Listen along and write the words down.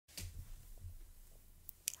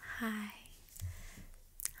Hi,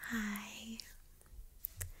 hi,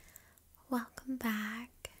 welcome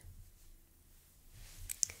back.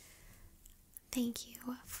 Thank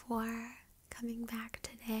you for coming back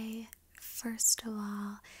today. First of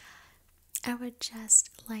all, I would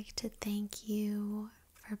just like to thank you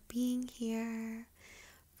for being here,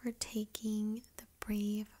 for taking the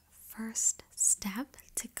brave first step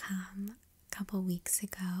to come a couple weeks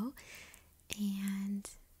ago, and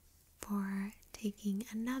for taking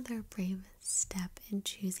another brave step in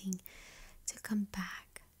choosing to come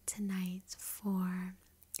back tonight for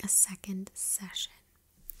a second session.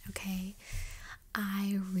 Okay,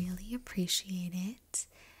 I really appreciate it,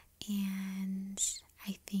 and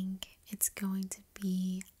I think it's going to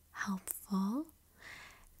be helpful.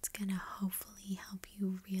 It's going to hopefully help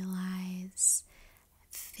you realize,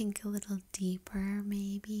 think a little deeper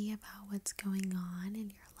maybe about what's going on in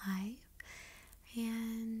your life,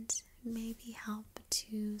 and maybe help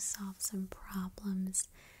to solve some problems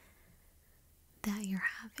that you're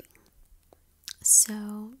having.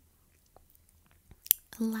 So,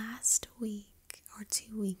 last week or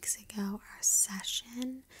 2 weeks ago, our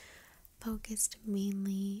session focused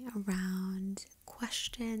mainly around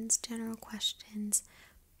questions, general questions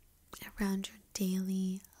around your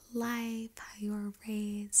daily life, how you were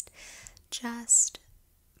raised, just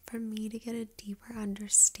for me to get a deeper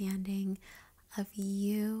understanding of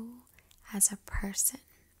you as a person.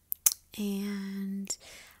 And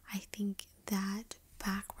I think that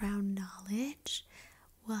background knowledge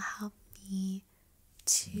will help me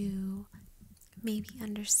to maybe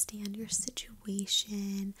understand your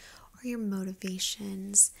situation or your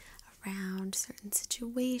motivations around certain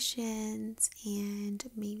situations, and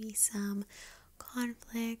maybe some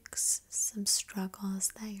conflicts, some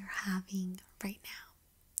struggles that you're having right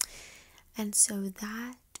now. And so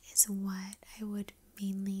that is what I would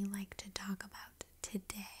mainly like to talk about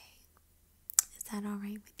today. Is that all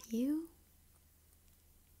right with you?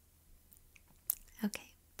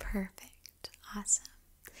 Okay, perfect. Awesome.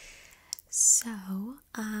 So,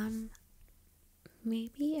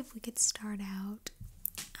 maybe if we could start out,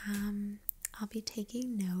 I'll be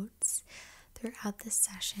taking notes throughout the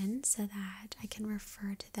session so that I can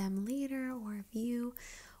refer to them later, or if you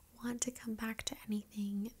want to come back to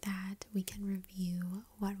anything, that we can review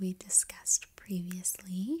what we discussed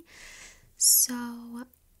previously. So,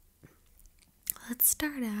 let's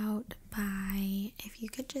start out by, if you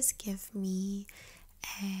could just give me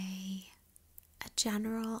a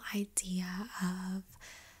general idea of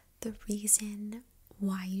the reason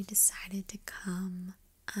why you decided to come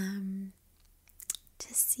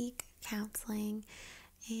to seek counseling,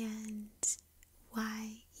 and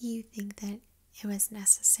why you think that it was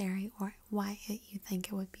necessary, or why you think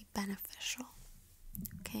it would be beneficial.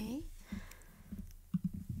 Okay?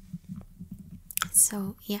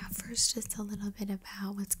 So, yeah, first, just a little bit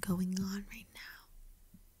about what's going on right now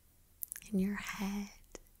in your head.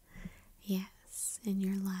 Yes, in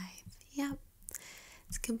your life. Yep.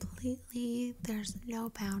 It's completely, there's no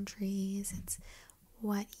boundaries. It's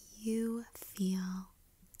what you feel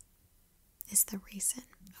is the reason.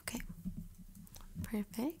 Okay.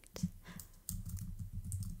 Perfect.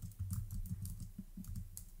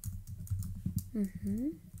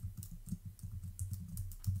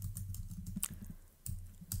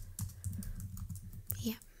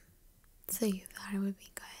 Yeah. So you thought it would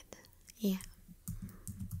be good. Yeah.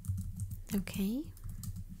 Okay.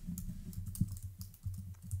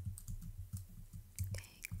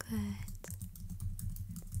 Okay, good.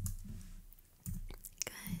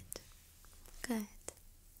 Good. Good.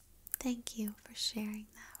 Thank you for sharing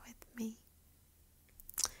that with me.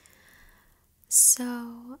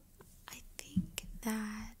 So, I think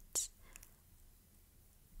that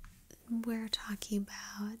we're talking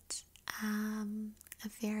about a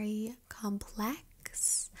very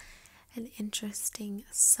complex and interesting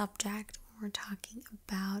subject when we're talking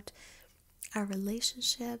about our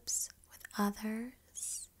relationships with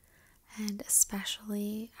others, and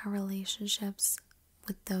especially our relationships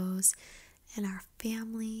with those in our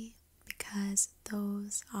family, because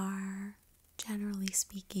those are, generally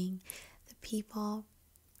speaking, the people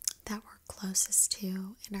that we're closest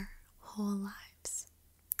to in our whole lives.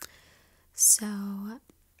 So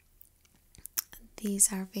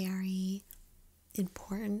these are very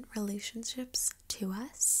important relationships to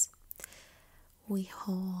us. We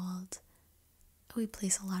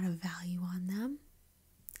place a lot of value on them.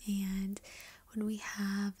 And when we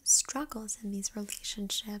have struggles in these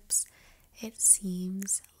relationships, it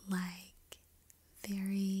seems like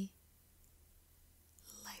very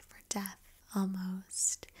life or death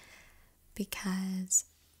almost, because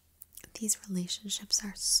these relationships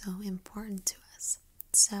are so important to us.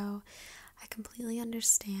 So I completely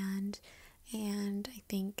understand, and I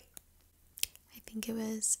think it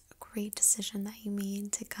was a great decision that you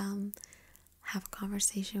made to come have a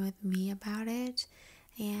conversation with me about it.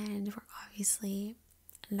 And we're obviously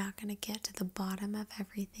not going to get to the bottom of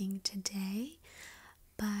everything today,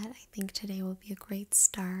 but I think today will be a great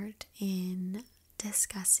start in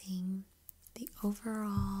discussing the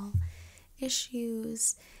overall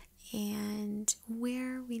issues and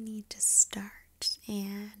where we need to start.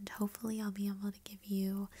 And hopefully, I'll be able to give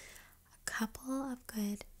you a couple of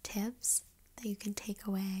good tips that you can take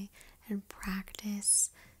away and practice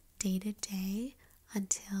day to day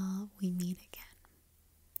until we meet again.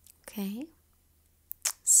 Okay?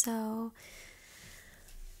 So,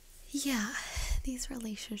 yeah, these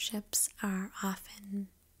relationships are often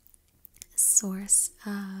a source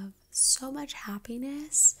of so much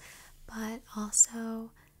happiness, but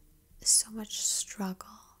also so much struggle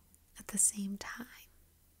at the same time.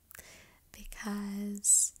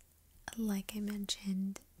 Because, like I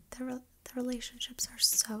mentioned, the relationships are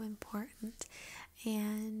so important,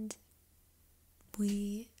 and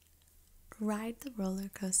we ride the roller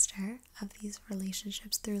coaster of these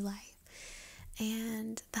relationships through life,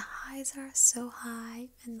 and the highs are so high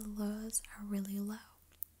and the lows are really low.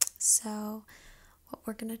 So what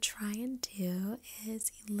we're going to try and do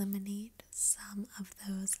is eliminate some of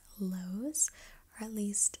those lows, or at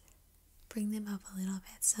least bring them up a little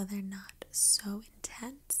bit so they're not so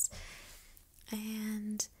intense.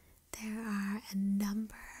 And there are a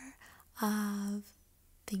number of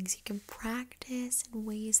things you can practice and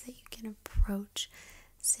ways that you can approach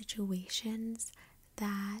situations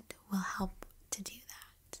that will help to do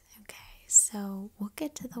that. Okay, so we'll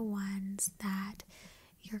get to the ones that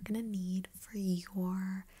you're gonna need for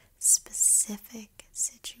your specific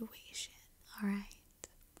situation. All right.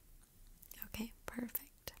 Okay,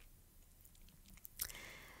 perfect.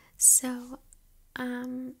 So,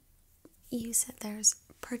 you said there's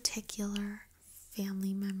particular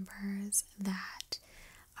family members that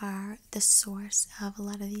are the source of a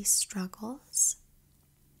lot of these struggles.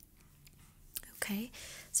 Okay,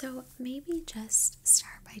 so maybe just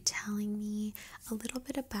start by telling me a little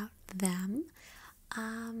bit about them,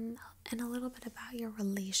 and a little bit about your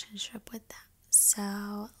relationship with them.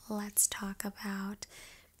 So let's talk about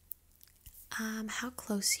how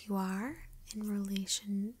close you are in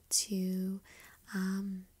relation to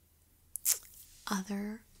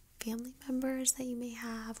other family members that you may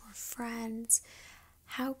have, or friends.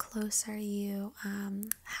 How close are you?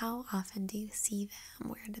 How often do you see them?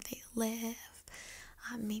 Where do they live?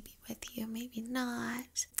 Maybe with you, maybe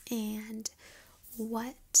not. And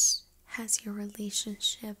what has your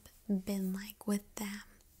relationship been like with them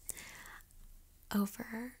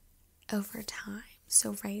over time?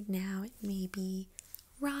 So right now it may be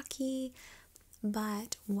rocky,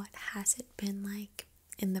 but what has it been like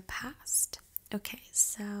in the past? Okay,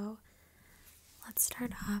 so let's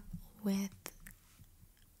start off with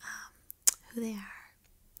who they are,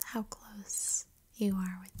 how close you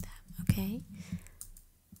are with them, okay?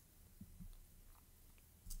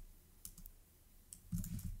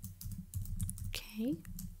 Okay.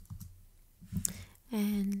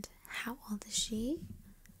 And how old is she?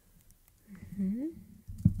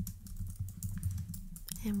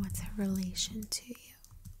 And what's her relation to you?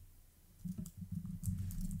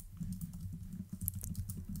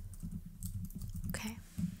 Okay,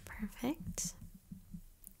 perfect.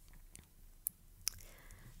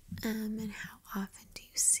 And how often do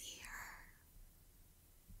you see her?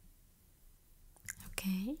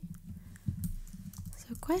 Okay,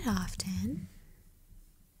 so quite often.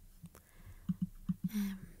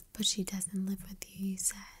 But she doesn't live with you, you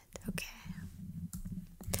said. Okay.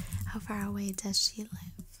 How far away does she live?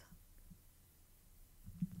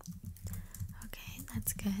 Okay,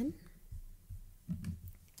 that's good.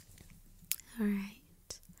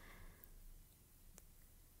 Alright.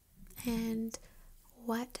 And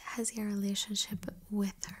what has your relationship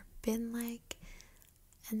with her been like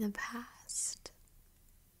in the past?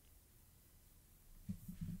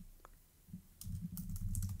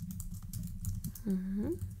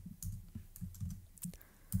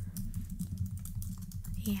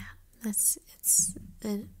 Yeah, it's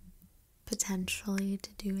potentially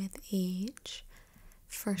to do with age,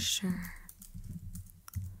 for sure.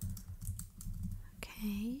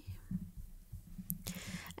 Okay.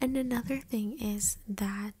 And another thing is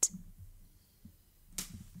that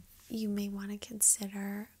you may want to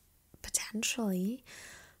consider potentially,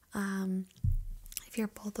 if you're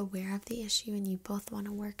both aware of the issue and you both want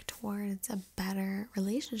to work towards a better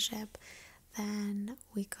relationship, then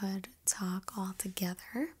we could talk all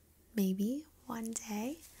together, maybe one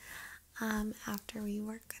day, after we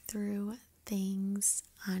work through things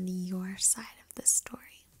on your side of the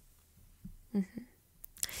story.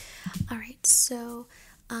 All right, so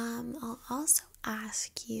I'll also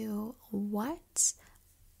ask you, what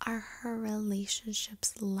are her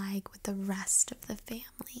relationships like with the rest of the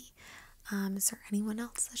family? Is there anyone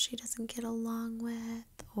else that she doesn't get along with,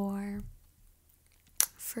 or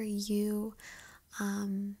for you,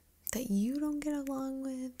 that you don't get along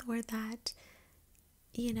with, or that,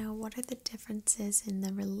 what are the differences in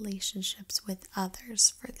the relationships with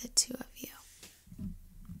others for the two of you?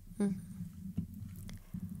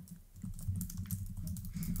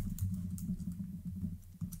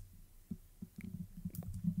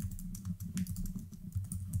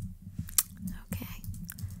 Okay.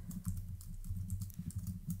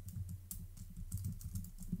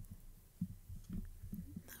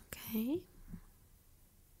 Okay.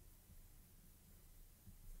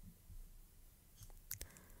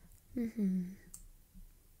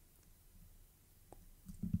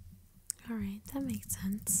 All right, that makes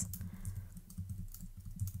sense.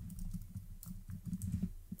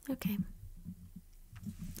 Okay.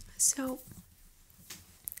 So,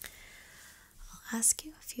 I'll ask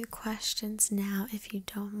you a few questions now, if you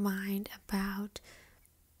don't mind, about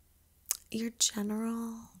your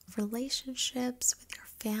general relationships with your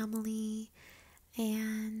family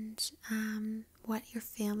and what your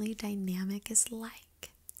family dynamic is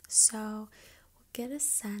like. So, we'll get a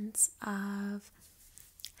sense of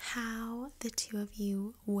how the two of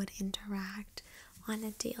you would interact on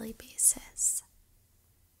a daily basis.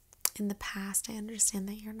 In the past, I understand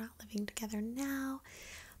that you're not living together now,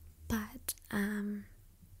 but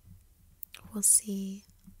we'll see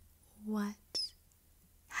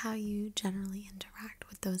how you generally interact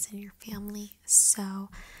with those in your family. So,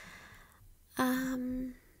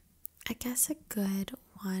 I guess a good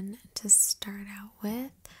one to start out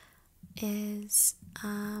with is,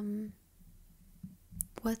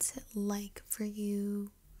 what's it like for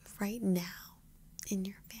you right now in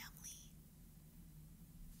your family?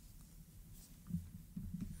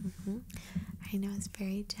 I know it's a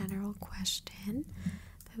very general question,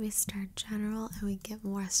 but we start general and we get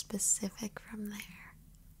more specific from there.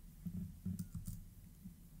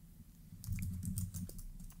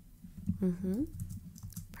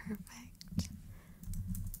 Perfect.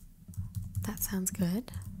 That sounds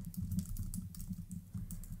good.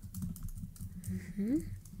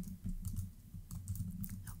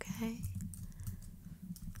 Okay.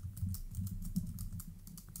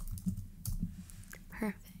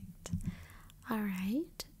 Perfect. All right.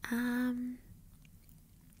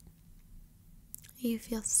 You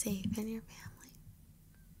feel safe in your family?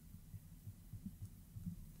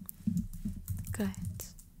 Good.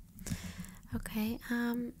 Okay.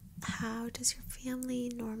 How does your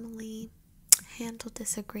family normally handle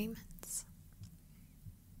disagreements?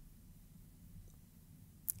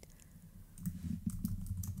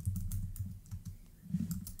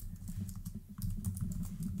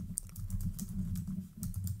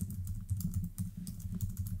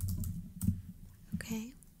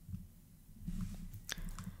 Okay.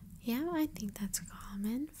 Yeah, I think that's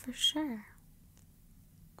common for sure.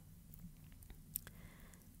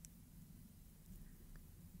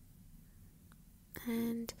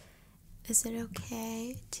 And is it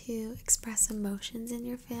okay to express emotions in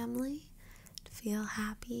your family? To feel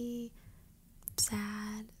happy,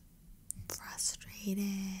 sad,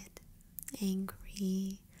 frustrated,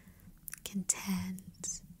 angry,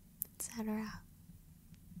 content, etc.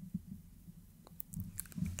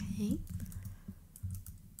 Okay.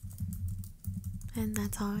 And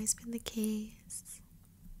that's always been the case.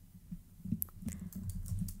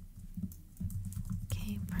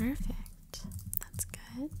 Okay, perfect. That's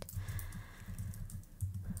good.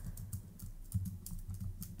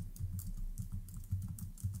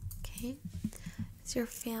 Okay. Is your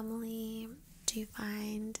family, do you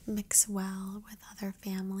find, mix well with other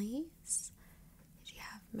families? Did you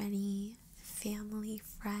have many family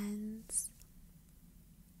friends?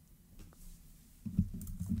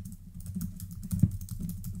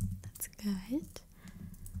 That's good.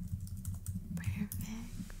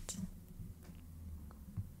 Perfect.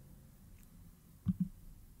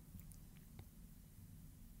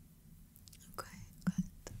 Okay,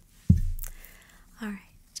 good. All right.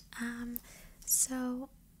 So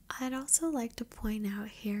I'd also like to point out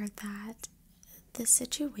here that the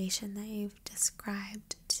situation that you've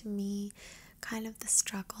described to me, kind of the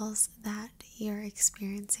struggles that you're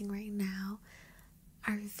experiencing right now,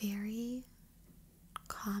 are very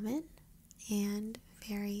common and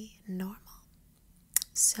very normal.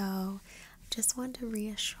 So I just want to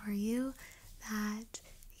reassure you that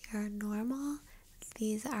you're normal.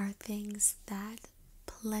 these are things that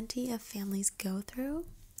plenty of families go through,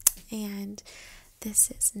 and this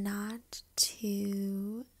is not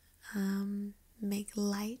to make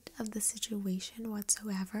light of the situation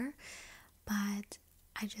whatsoever, but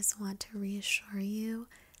I just want to reassure you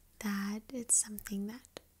that it's something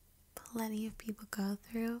that plenty of people go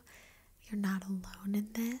through. You're not alone in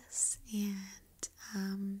this,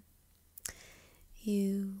 and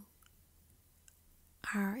you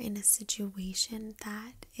are in a situation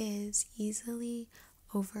that is easily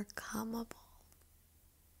overcomable.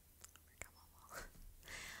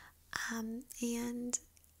 And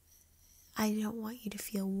I don't want you to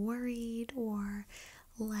feel worried or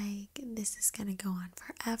like this is going to go on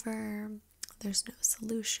forever. There's no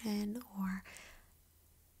solution, or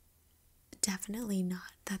definitely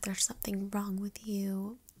not that there's something wrong with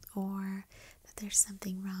you, or that there's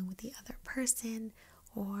something wrong with the other person,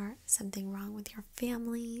 or something wrong with your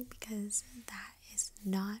family, because that is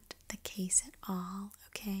not the case at all,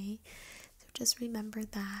 okay? So just remember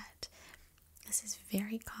that this is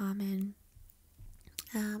very common.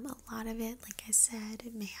 A lot of it, like I said,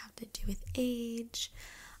 it may have to do with age.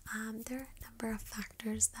 There are a number of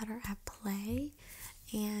factors that are at play,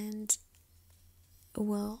 and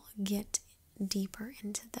we'll get deeper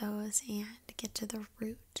into those and get to the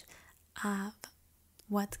root of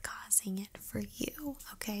what's causing it for you,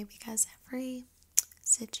 okay? Because every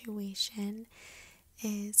situation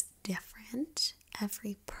is different.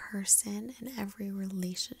 Every person and every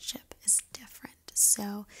relationship is different.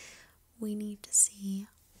 So we need to see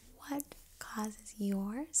what causes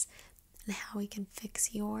yours and how we can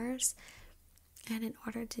fix yours. And in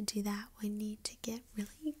order to do that, we need to get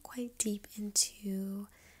really quite deep into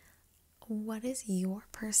what is your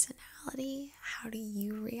personality? How do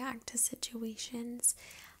you react to situations?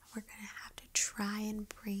 We're going to have to try and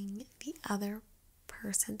bring the other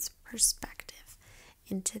person's perspective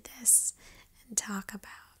into this and talk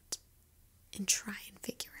about and try and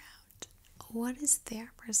figure out what is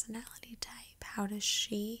their personality type? How does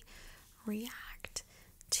she react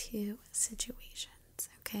to situations?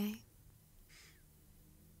 Okay?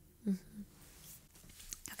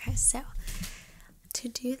 Okay, so to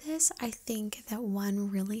do this, I think that one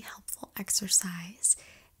really helpful exercise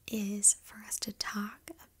is for us to talk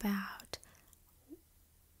about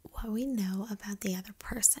what we know about the other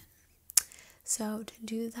person. So to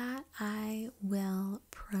do that, I will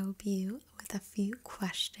probe you with a few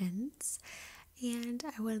questions, and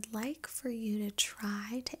I would like for you to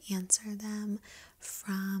try to answer them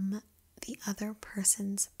from the other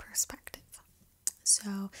person's perspective.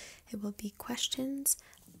 So it will be questions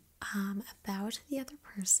about the other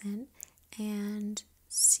person, and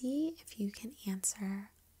see if you can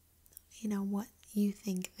answer, what you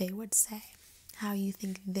think they would say, how you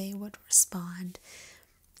think they would respond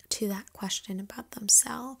to that question about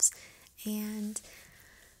themselves. And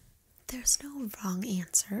there's no wrong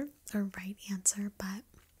answer or right answer, but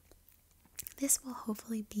this will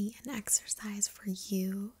hopefully be an exercise for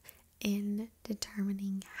you in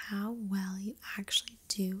determining how well you actually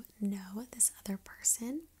do know this other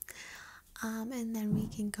person. And then we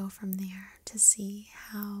can go from there to see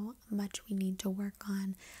how much we need to work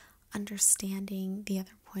on understanding the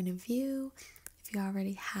other point of view, if you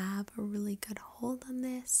already have a really good hold on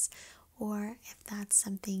this, or if that's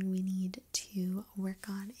something we need to work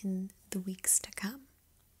on in the weeks to come.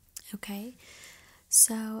 Okay?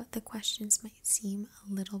 So the questions might seem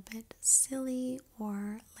a little bit silly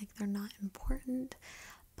or like they're not important,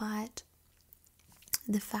 but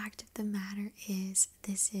the fact of the matter is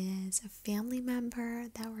this is a family member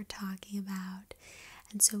that we're talking about,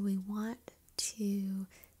 and so we want to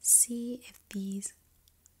see if these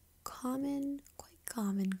quite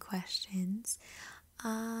common questions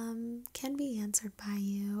can be answered by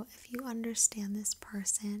you if you understand this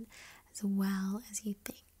person as well as you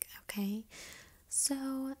think, okay?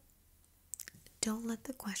 So don't let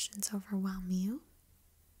the questions overwhelm you.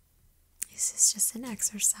 This is just an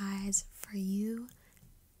exercise for you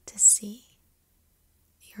to see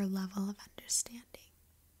your level of understanding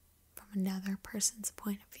from another person's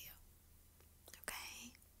point of view.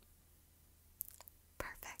 Okay?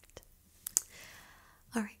 Perfect.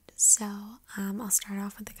 Alright, so I'll start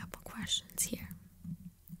off with a couple questions here.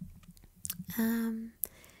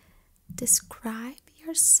 Describe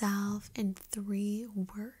yourself in 3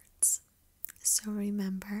 words. So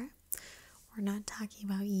remember, we're not talking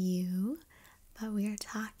about you, but we are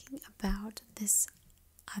talking about this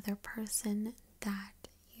other person that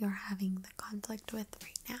you're having the conflict with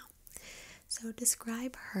right now. So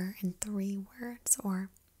describe her in 3 words, or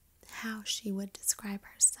how she would describe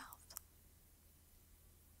herself.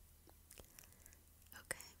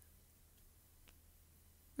 Okay.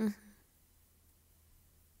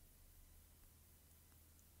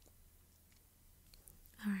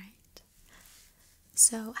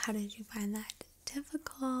 So, how did you find that?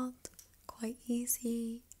 Difficult? Quite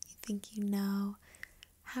easy? You think you know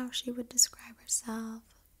how she would describe herself?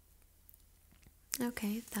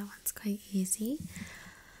 Okay, that one's quite easy.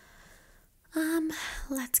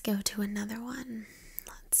 Let's go to another one.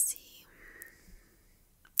 Let's see.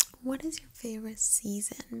 What is your favorite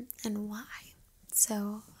season and why?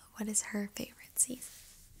 So, what is her favorite season?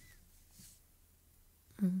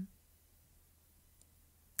 Lovely.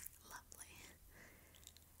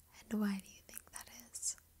 And why do you think that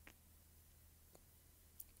is?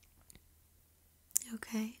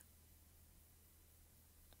 Okay.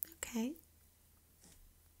 Okay.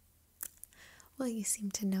 Well, you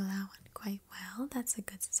seem to know that one quite well. That's a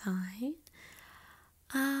good sign.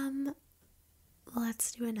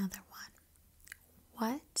 Let's do another one.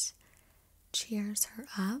 What cheers her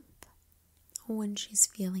up when she's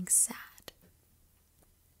feeling sad?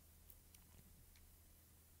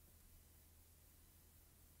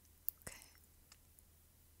 Okay.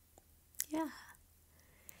 Yeah.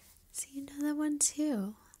 So you know that one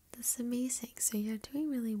too. That's amazing. So you're doing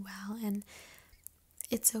really well, and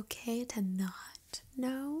it's okay to not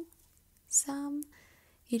know some.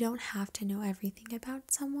 You don't have to know everything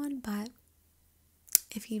about someone, but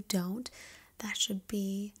if you don't, that should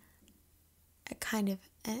be a kind of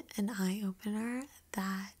an eye opener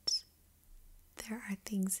that there are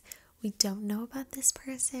things we don't know about this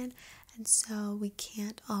person, and so we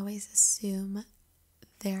can't always assume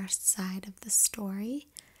their side of the story,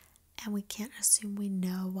 and we can't assume we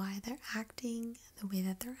know why they're acting the way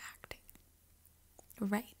that they're acting.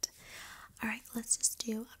 Right. All right, let's just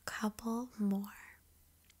do a couple more.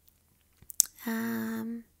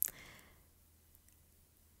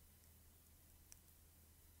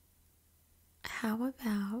 How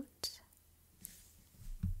about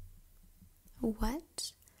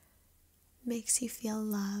what makes you feel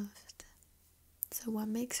loved? So what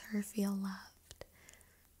makes her feel loved?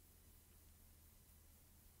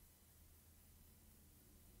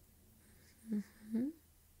 Mm-hmm.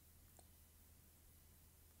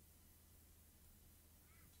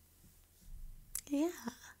 Yeah.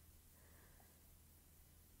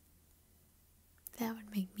 That would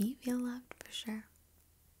make me feel loved for sure.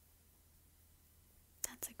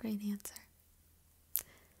 That's a great answer.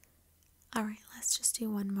 Alright, let's just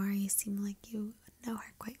do one more. You seem like you know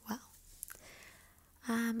her quite well.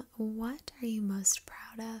 What are you most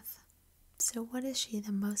proud of? So what is she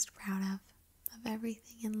the most proud of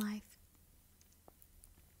everything in life?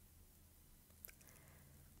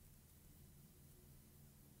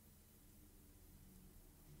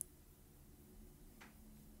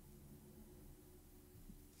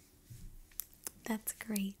 That's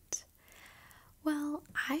great. Well,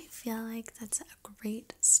 I feel like that's a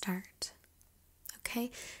great start.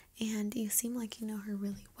 Okay, and you seem like you know her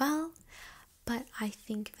really well, but I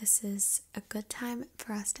think this is a good time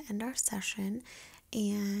for us to end our session,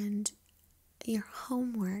 and your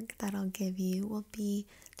homework that I'll give you will be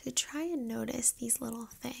to try and notice these little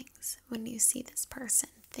things when you see this person.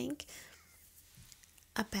 Think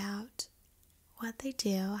about what they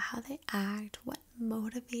do, how they act, what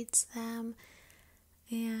motivates them,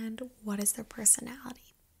 and what is their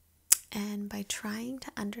personality. And by trying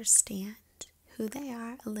to understand who they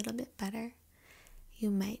are a little bit better, you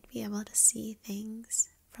might be able to see things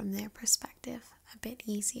from their perspective a bit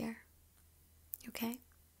easier. Okay?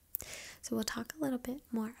 So we'll talk a little bit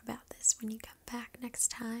more about this when you come back next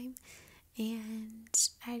time. And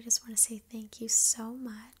I just want to say thank you so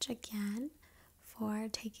much again for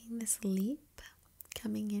taking this leap,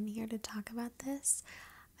 coming in here to talk about this.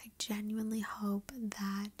 I genuinely hope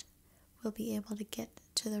that we'll be able to get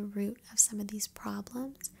to the root of some of these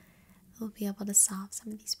problems. We'll be able to solve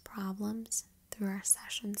some of these problems through our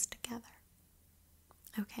sessions together.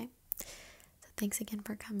 Okay? So thanks again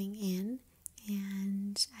for coming in,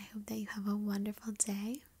 and I hope that you have a wonderful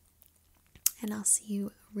day, and I'll see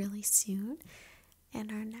you really soon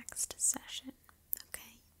in our next session.